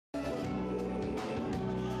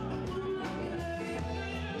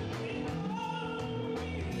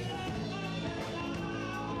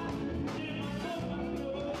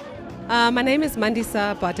My name is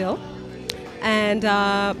Mandisa Bardill, and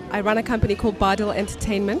I run a company called Bardill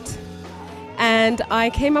Entertainment. And I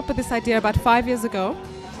came up with this idea about 5 years ago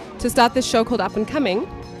to start this show called Up and Coming.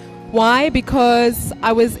 Why? Because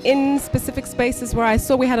I was in specific spaces where I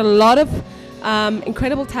saw we had a lot of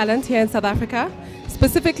incredible talent here in South Africa,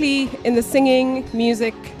 specifically in the singing,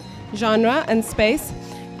 music genre and space.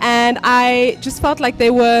 And I just felt like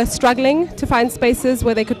they were struggling to find spaces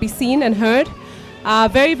where they could be seen and heard.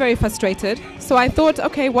 Very, very frustrated. So I thought,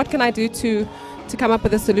 okay, what can I do to come up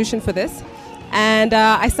with a solution for this? And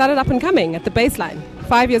I started Up and Coming at the Baseline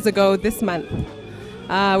 5 years ago this month.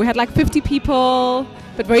 We had like 50 people,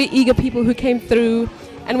 but very eager people who came through.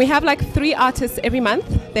 And we have like 3 artists every month.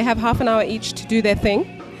 They have half an hour each to do their thing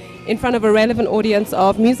in front of a relevant audience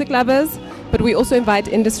of music lovers, but we also invite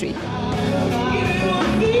industry.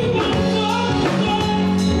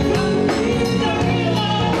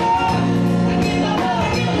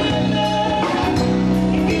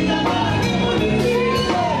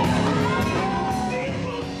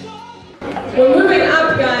 We're moving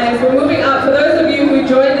up, guys. We're moving up. For those of you who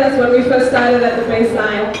joined us when we first started at the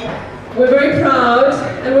Baseline, we're very proud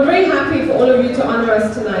and we're very happy for all of you to honor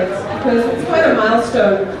us tonight because it's quite a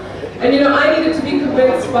milestone. And you know, I needed to be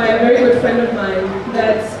convinced by a very good friend of mine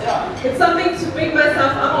that it's something to bring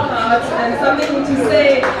myself up about and something to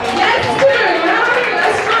say, yes, do, you know, I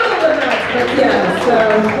struggle with that. But yeah, so.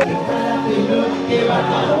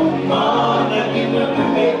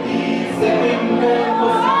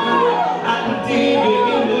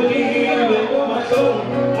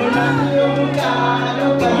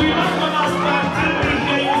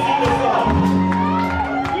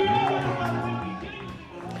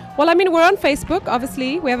 Well, I mean, we're on Facebook,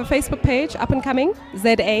 obviously. We have a Facebook page, Up and Coming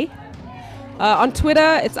ZA. On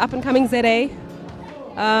Twitter, it's Up and Coming ZA.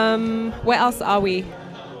 Where else are we?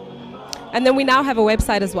 And then we now have a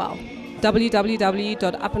website as well,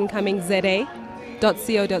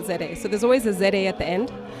 www.upandcomingza.co.za. So there's always a ZA at the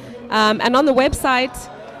end. And on the website,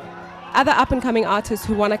 other up and coming artists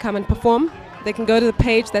who want to come and perform, they can go to the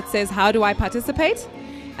page that says, how do I participate?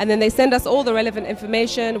 And then they send us all the relevant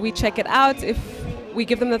information. We check it out. If we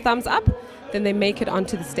give them the thumbs up, then they make it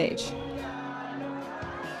onto the stage.